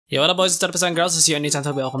Yo, what up boys, it's up and girls, this is your new time.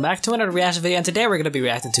 Welcome back to another reaction video, and today we're going to be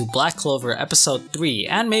reacting to Black Clover episode 3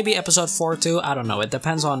 and maybe episode 4 too, I don't know, it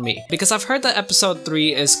depends on me. Because I've heard that episode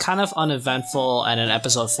 3 is kind of uneventful and then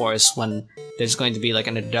episode 4 is when there's going to be like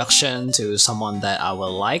an introduction to someone that I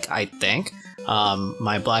will like, I think.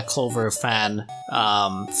 My Black Clover fan,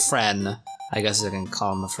 friend, I guess I can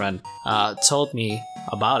call him a friend, told me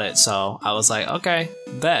about it, so I was like, okay,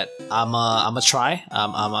 bet. I'ma try,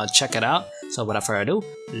 I'ma check it out. So without further ado,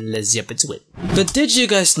 let's jump into it. But did you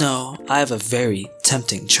guys know I have a very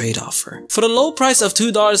tempting trade offer? For the low price of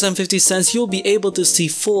 $2.50, you'll be able to see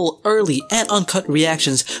full, early, and uncut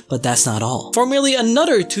reactions, but that's not all. For merely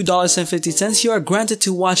another $2.50, you are granted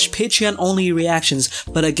to watch Patreon-only reactions,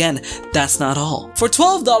 but again, that's not all. For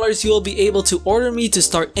 $12, you will be able to order me to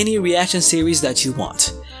start any reaction series that you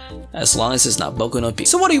want, as long as it's not Boku no Pico.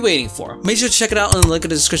 So what are you waiting for? Make sure to check it out in the link in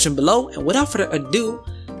the description below, and without further ado,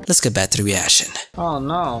 let's get back to the reaction. Oh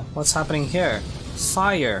no, what's happening here?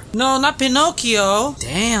 Fire. No, not Pinocchio!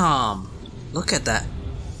 Damn! Look at that.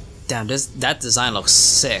 Damn, that design looks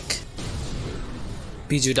sick.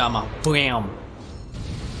 Bijudama. Bam!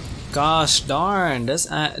 Gosh darn, this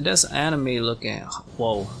anime looking...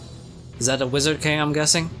 Whoa. Is that the Wizard King, I'm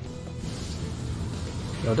guessing?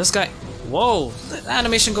 Yo, this guy... Whoa! That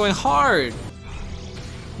animation going hard!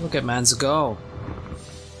 Look at man's go.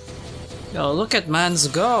 Yo, look at man's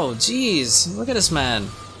go. Jeez, look at this man.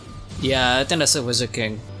 Yeah, I think that's a Wizard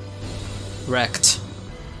King. Wrecked.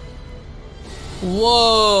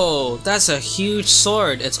 Whoa, that's a huge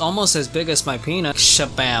sword. It's almost as big as my peanut.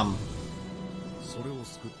 Shabam.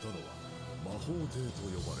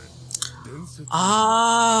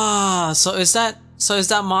 Ah, so is that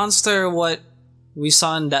monster what we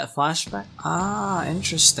saw in that flashback? Ah,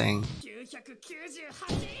 interesting.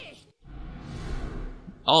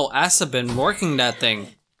 Oh, Asta been working that thing.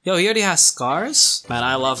 Yo, he already has scars? Man,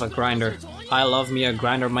 I love a grinder. I love me a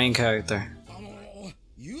grinder main character.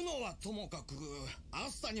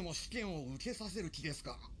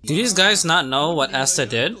 Do these guys not know what Asta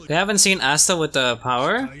did? They haven't seen Asta with the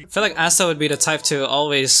power? I feel like Asta would be the type to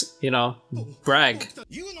always, you know, brag.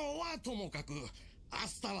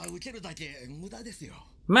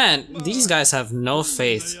 Man, these guys have no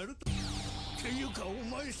faith.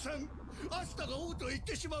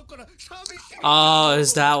 Oh,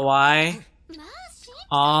 is that why?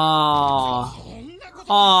 Oh,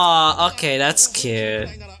 okay, that's cute.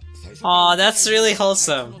 Oh, that's really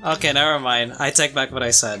wholesome. Okay, never mind. I take back what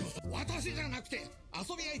I said.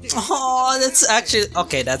 Oh, that's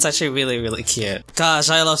actually really cute. Gosh,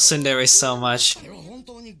 I love Tsundere so much.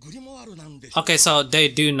 Okay, so they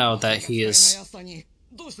do know that he is...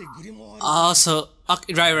 Oh, so...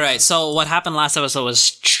 Okay, right. So what happened last episode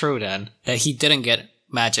was true then. That he didn't get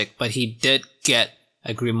magic, but he did get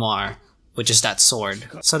a grimoire, which is that sword.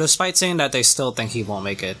 So despite saying that, they still think he won't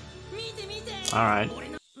make it. Alright.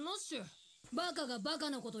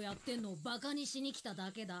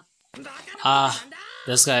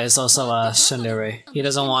 This guy is also a tsundere. He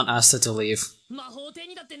doesn't want Asta to leave.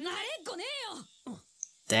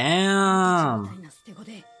 Damn.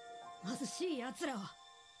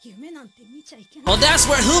 Well, that's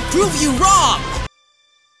where he'll prove you wrong!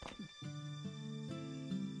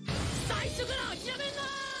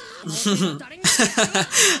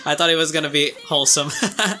 I thought it was gonna be wholesome.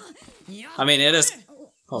 I mean, it is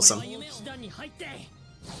wholesome.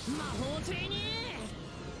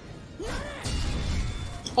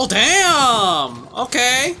 Oh, damn!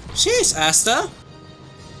 Okay. Jeez, Asta.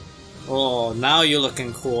 Oh, now you're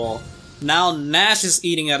looking cool. Now Nash is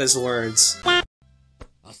eating at his words.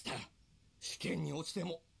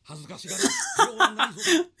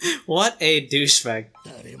 What a douchebag.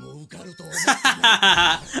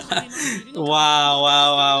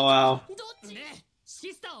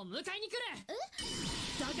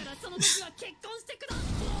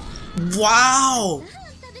 Wow.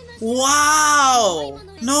 Wow!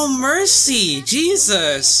 No mercy!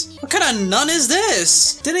 Jesus! What kind of nun is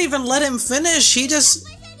this? Didn't even let him finish, he just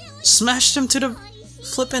smashed him to the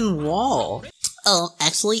flippin' wall. Oh,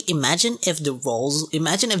 actually, imagine if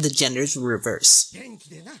the genders were reversed.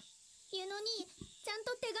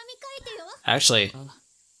 Actually,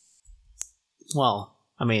 well,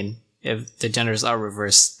 I mean, if the genders are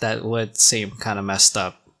reversed, that would seem kind of messed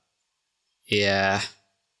up. Yeah.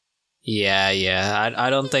 I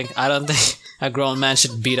don't think a grown man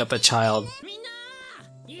should beat up a child.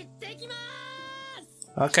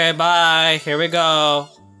 Okay, bye. Here we go.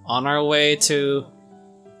 On our way to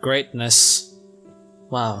greatness.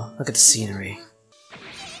 Wow, look at the scenery.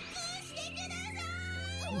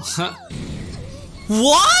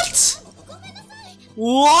 What?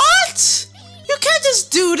 What? You can't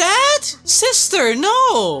just do that! Sister,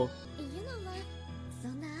 no!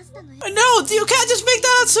 No, you can't just make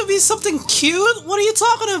that out to be something cute! What are you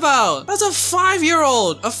talking about? That's a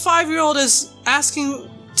 5-year-old! A 5-year-old is asking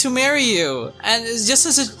to marry you. And it's just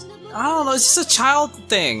as a... I don't know, it's just a child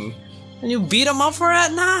thing. And you beat him up for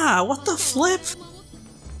it? Nah, what the flip?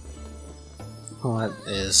 What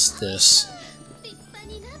is this?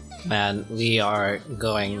 Man, we are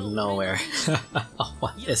going nowhere.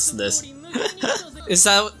 What is this? Is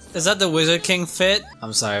that the Wizard King fit?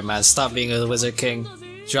 I'm sorry, man. Stop being the Wizard King.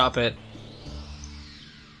 Drop it.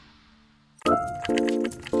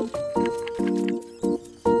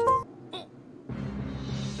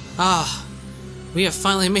 Ah, we have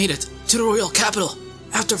finally made it to the royal capital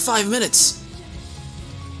after 5 minutes.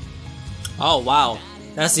 Oh wow,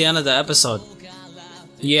 that's the end of the episode.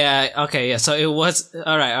 Yeah, okay, yeah, so it was...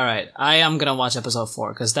 Alright. I am gonna watch episode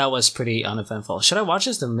 4, because that was pretty uneventful. Should I watch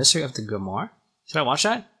this? The Mystery of the Grimoire? Should I watch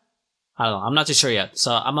that? I don't know, I'm not too sure yet.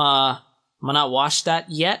 So I'm gonna not watch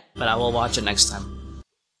that yet, but I will watch it next time.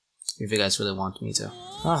 If you guys really want me to.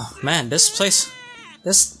 Oh, man,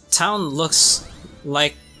 this town looks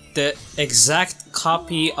like the exact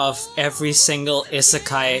copy of every single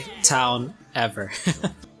isekai town ever.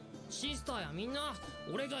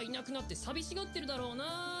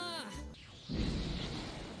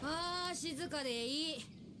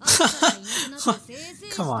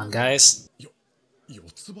 Come on, guys.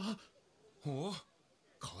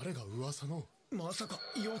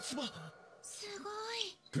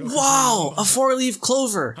 Wow, a 4-leaf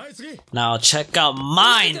clover. Now check out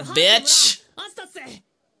mine, bitch.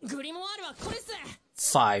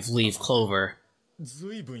 5-leaf clover.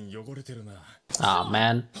 Aw,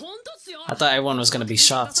 man. I thought everyone was gonna be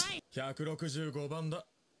shocked.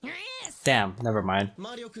 Damn, never mind.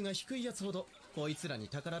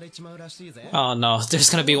 Oh no, there's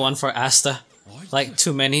gonna be one for Asta. Like,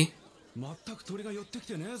 too many.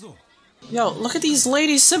 Yo, look at these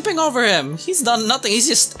ladies simping over him! He's done nothing, he's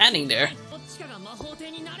just standing there.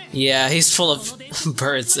 Yeah, he's full of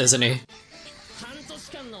birds, isn't he?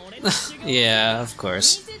 Yeah, of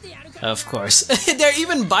course. Of course. They're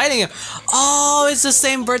even biting him! Oh, it's the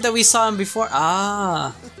same bird that we saw him before.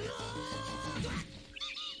 Ah.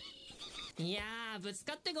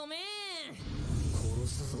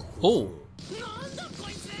 Oh.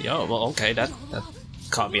 Yo, well, okay, that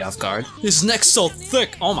caught me off guard. His neck's so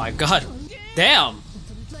thick! Oh my god. Damn!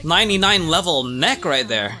 99 level neck right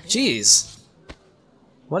there. Jeez.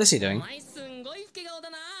 What is he doing?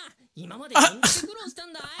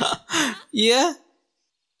 Yeah?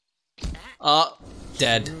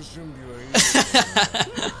 Dead.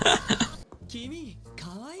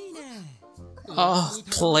 Oh,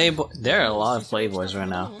 playboy. There are a lot of playboys right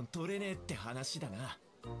now.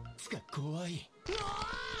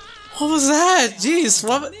 What was that? Jeez,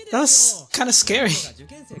 what? That was kind of scary.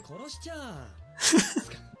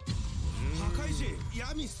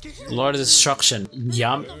 Lord of Destruction.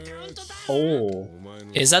 Yum. Oh.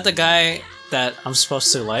 Is that the guy that I'm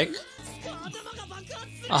supposed to like?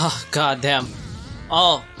 Oh, god damn.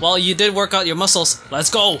 Oh, well, you did work out your muscles. Let's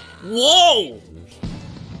go. Whoa!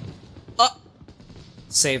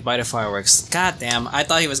 Saved by the fireworks. God damn, I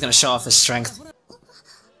thought he was gonna show off his strength.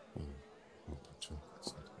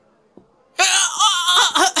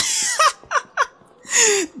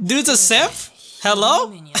 Dude's a simp?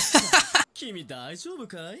 Hello?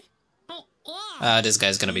 This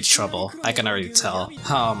guy's gonna be trouble. I can already tell.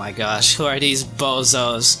 Oh my gosh, who are these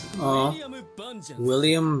bozos? Oh.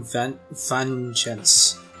 William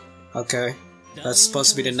Vengeance. Okay. That's supposed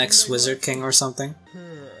to be the next Wizard King or something.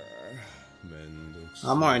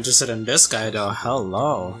 I'm more interested in this guy though.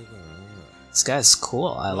 Hello. This guy's cool.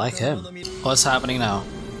 I like him. What's happening now?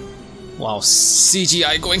 Wow,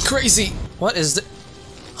 CGI going crazy! What is the—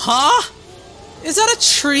 Huh? Is that a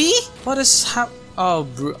tree? What is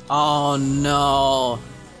oh no.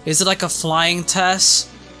 Is it like a flying test?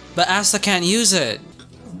 But Asta can't use it.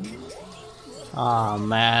 Oh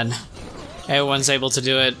man. Everyone's able to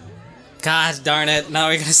do it. God darn it. Now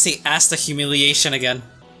we're gonna see Asta humiliation again.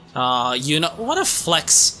 You know, what a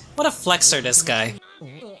flex. What a flexer, this guy.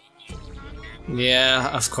 Yeah,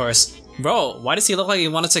 of course. Bro, why does he look like he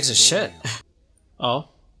wanna take a shit? Oh?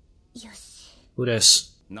 Who this?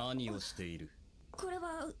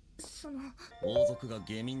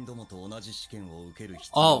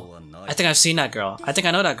 Oh, I think I've seen that girl. I think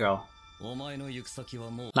I know that girl.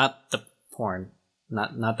 Not the porn.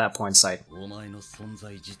 Not that porn site.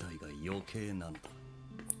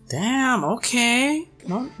 Damn, okay.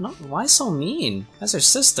 No, why so mean? That's her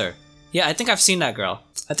sister. Yeah, I think I've seen that girl.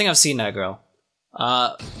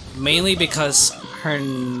 Mainly because her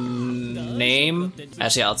name name.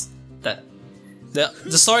 Actually,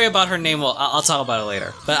 the story about her name, I'll talk about it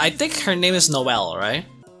later. But I think her name is Noelle, right?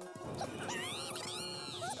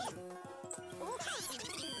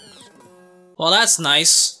 Well, that's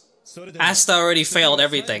nice. Asta already failed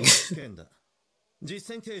everything.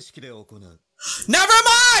 Never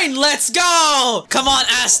mind! Let's go! Come on,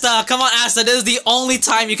 Asta! Come on, Asta! This is the only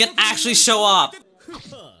time you can actually show up!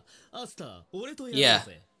 Yeah.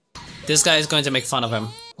 This guy is going to make fun of him.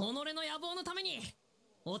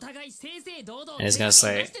 And he's gonna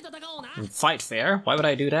say, fight fair? Why would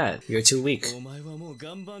I do that? You're too weak.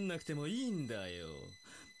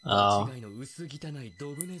 Oh.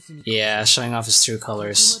 Yeah, showing off his true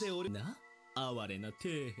colors.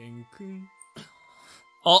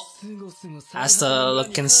 Oh! Asta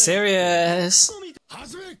looking serious!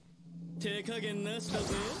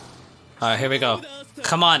 Alright, here we go.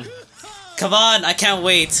 Come on! Come on! I can't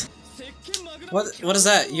wait! What is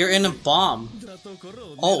that? You're in a bomb.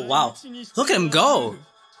 Oh, wow. Look at him go!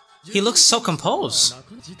 He looks so composed.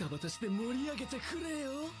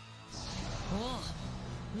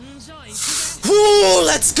 Woo!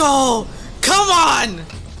 Let's go! Come on!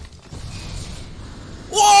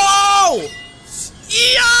 Whoa!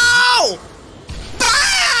 Yo!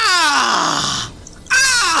 Ah!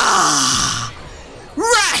 Ah!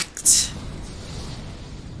 Wrecked!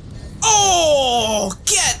 Oh!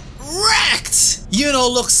 Get wrecked! Yuno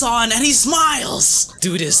looks on and he smiles!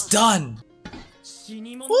 Dude is done!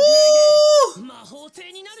 Ooh!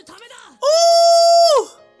 Ooh!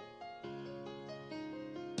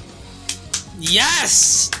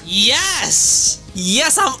 Yes! Yes!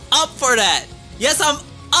 Yes, I'm up for that! Yes, I'm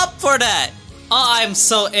up for that! Oh, I'm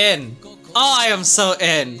so in. Oh, I am so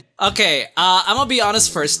in. Okay, I'm gonna be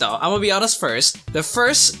honest first though. I'm gonna be honest first.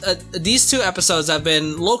 These two episodes have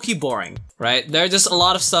been low-key boring, right? There's just a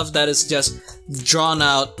lot of stuff that is just drawn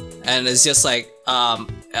out and it's just like,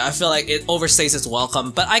 I feel like it overstays its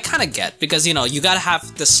welcome, but I kind of get, because you know, you gotta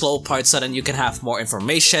have the slow part so then you can have more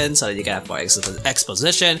information, so that you can have more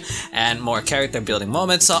exposition and more character building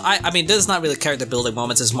moments. So I mean, this is not really character building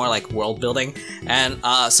moments, it's more like world building. And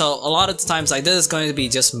so a lot of times like this is going to be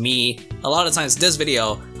just me. A lot of times this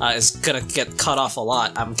video is gonna get cut off a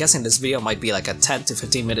lot. I'm guessing this video might be like a 10 to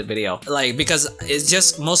 15 minute video, like, because it's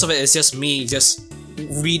just, most of it is just me just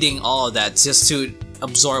reading all of that just to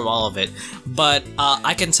absorb all of it. But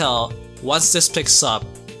I can tell once this picks up,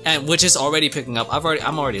 and which is already picking up,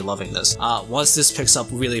 I'm already loving this. Once this picks up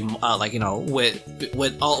really, like, you know,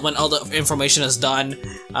 when all the information is done,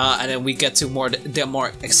 and then we get to the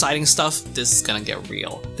more exciting stuff, this is gonna get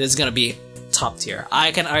real. This is gonna be top tier.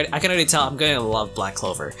 I can already tell I'm going to love Black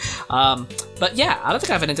Clover. But yeah, I don't think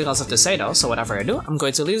I have anything else left to say though, so whatever I do, I'm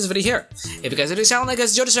going to leave this video here. If you guys are new to the channel, like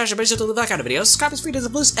guys, enjoy this channel, make sure to leave that kind of videos, subscribe is free to the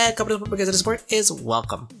boost, and comment because the support is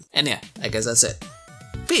welcome. And yeah, I guess that's it.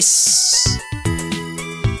 Peace!